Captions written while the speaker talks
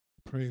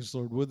Praise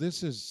Lord. Well,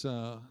 this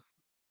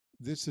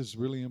is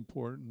really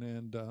important,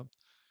 and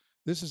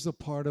this is a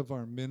part of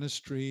our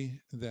ministry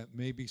that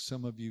maybe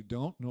some of you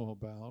don't know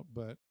about.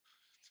 But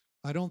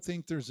I don't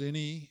think there's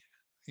any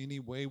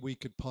way we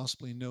could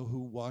possibly know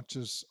who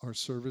watches our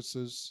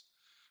services.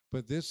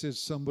 But this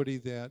is somebody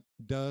that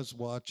does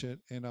watch it,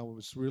 and I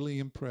was really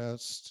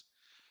impressed.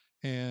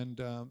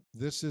 And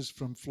this is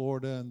from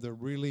Florida, and they're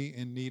really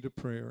in need of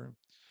prayer.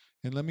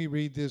 And let me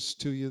read this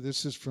to you.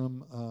 This is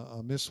from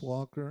Miss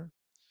Walker.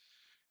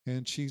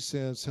 And she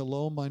says,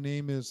 "Hello, my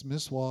name is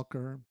Miss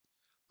Walker.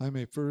 I'm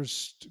a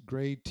first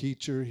grade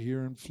teacher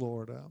here in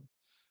Florida.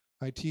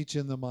 I teach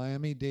in the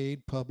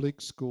Miami-Dade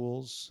Public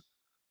Schools,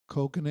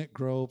 Coconut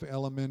Grove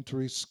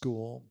Elementary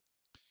School.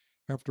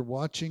 After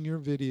watching your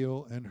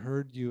video and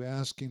heard you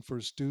asking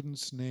for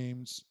students'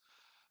 names,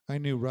 I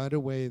knew right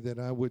away that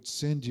I would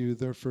send you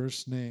their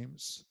first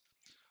names.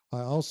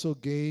 I also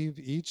gave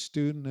each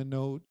student a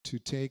note to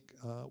take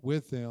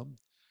with them,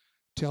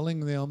 telling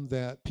them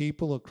that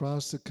people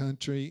across the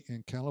country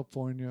in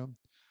California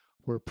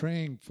were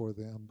praying for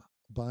them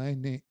by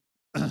name."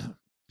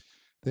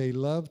 They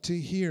love to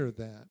hear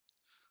that.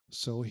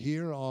 So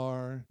here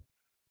are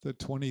the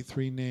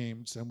 23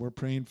 names, and we're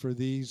praying for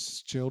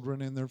these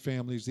children and their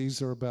families.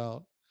 These are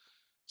about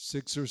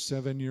 6 or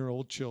 7 year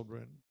old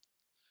children.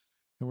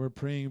 And we're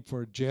praying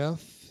for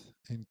Jeff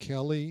and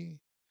Kelly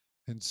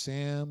and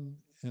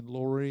Sam and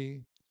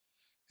Lori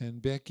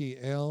and Becky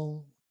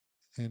L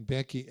and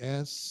Becky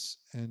S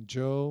and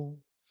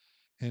Joe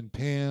and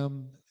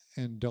Pam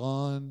and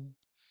Dawn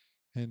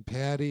and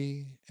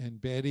Patty and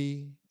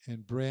Betty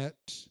and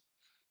Brett,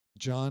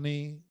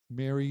 Johnny,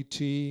 Mary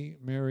T,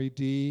 Mary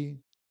D,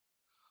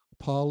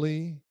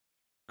 Polly,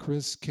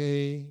 Chris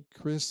K,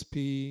 Chris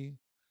P,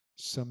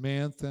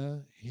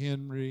 Samantha,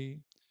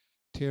 Henry,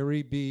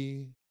 Terry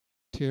B,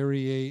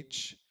 Terry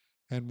H,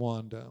 and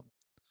Wanda.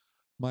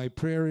 My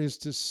prayer is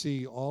to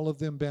see all of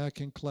them back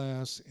in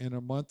class in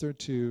a month or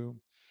two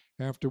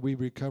after we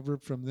recover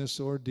from this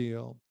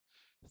ordeal.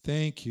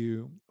 Thank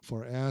you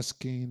for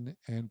asking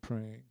and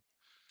praying.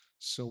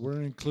 So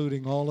we're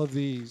including all of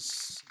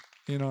these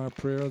in our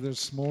prayer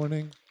this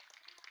morning.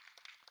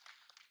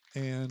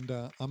 And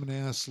I'm going to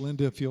ask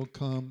Linda if you'll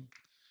come,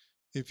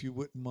 if you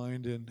wouldn't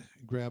mind, and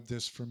grab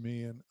this for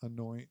me and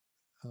anoint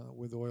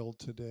with oil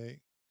today.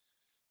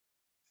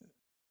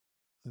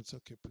 It's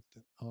okay. Put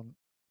that on.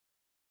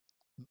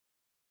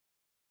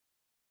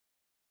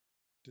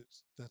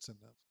 That's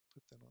enough.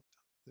 Put that on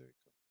top. There you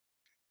go.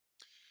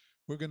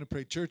 We're going to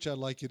pray. Church, I'd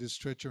like you to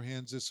stretch your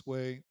hands this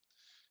way.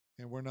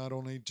 And we're not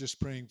only just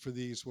praying for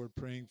these, we're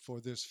praying for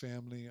this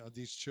family,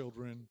 these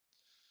children,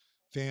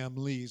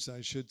 families, I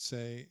should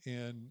say,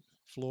 in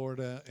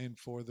Florida and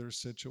for their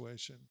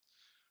situation.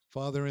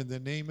 Father, in the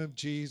name of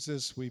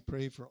Jesus, we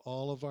pray for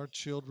all of our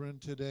children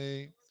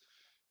today.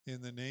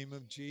 In the name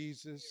of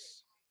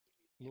Jesus,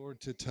 Lord,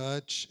 to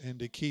touch and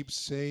to keep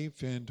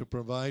safe and to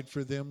provide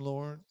for them,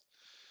 Lord.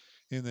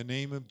 In the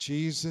name of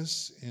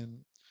Jesus,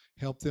 and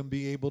help them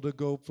be able to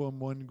go from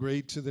one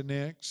grade to the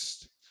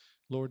next.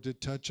 Lord, to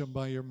touch them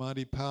by your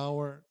mighty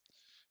power.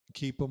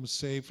 Keep them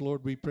safe.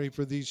 Lord, we pray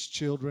for these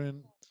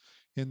children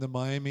in the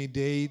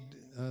Miami-Dade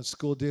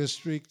School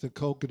District, the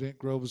Coconut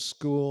Grove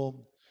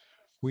School.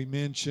 We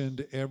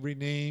mentioned every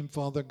name,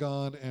 Father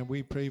God, and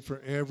we pray for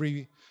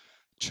every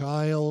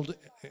child,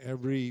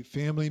 every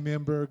family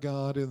member,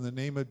 God, in the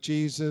name of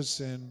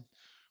Jesus, and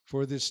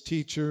for this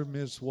teacher,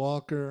 Ms.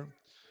 Walker.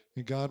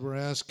 And God, we're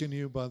asking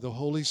you by the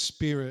Holy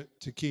Spirit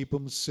to keep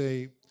them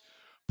safe.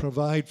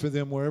 Provide for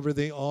them wherever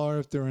they are,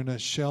 if they're in a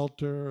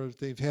shelter or if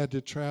they've had to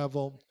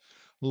travel.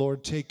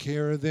 Lord, take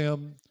care of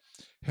them.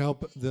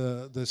 Help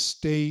the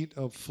state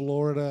of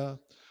Florida,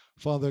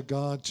 Father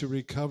God, to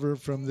recover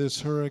from this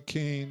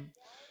hurricane.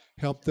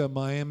 Help the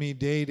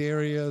Miami-Dade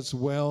area as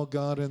well,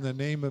 God, in the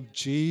name of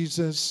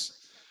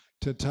Jesus,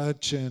 to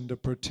touch and to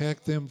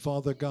protect them,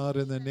 Father God,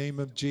 in the name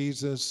of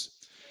Jesus.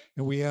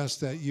 And we ask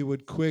that you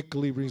would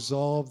quickly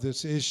resolve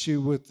this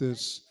issue with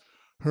this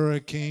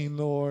hurricane,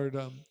 Lord.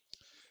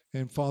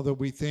 And Father,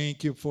 we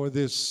thank you for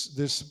this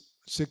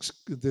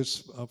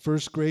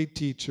first grade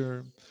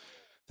teacher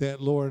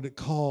that, Lord,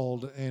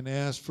 called and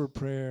asked for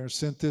prayer,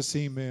 sent this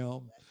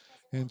email.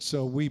 And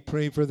so we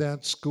pray for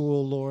that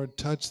school, Lord.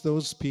 Touch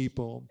those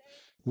people.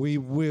 We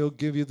will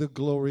give you the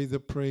glory, the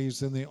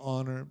praise, and the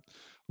honor.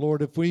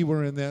 Lord, if we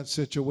were in that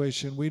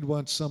situation, we'd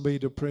want somebody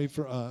to pray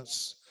for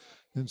us.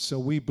 And so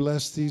we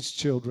bless these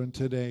children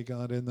today,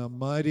 God, in the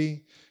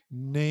mighty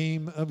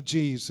name of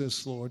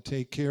Jesus, Lord.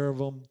 Take care of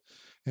them,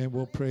 and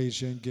we'll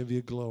praise you and give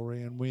you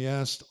glory. And we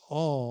ask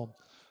all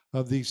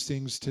of these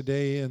things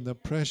today in the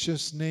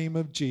precious name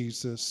of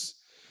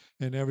Jesus.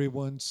 And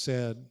everyone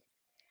said,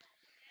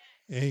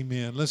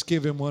 amen. Let's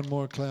give him one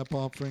more clap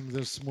offering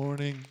this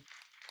morning.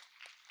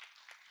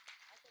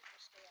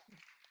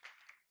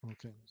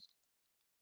 Okay.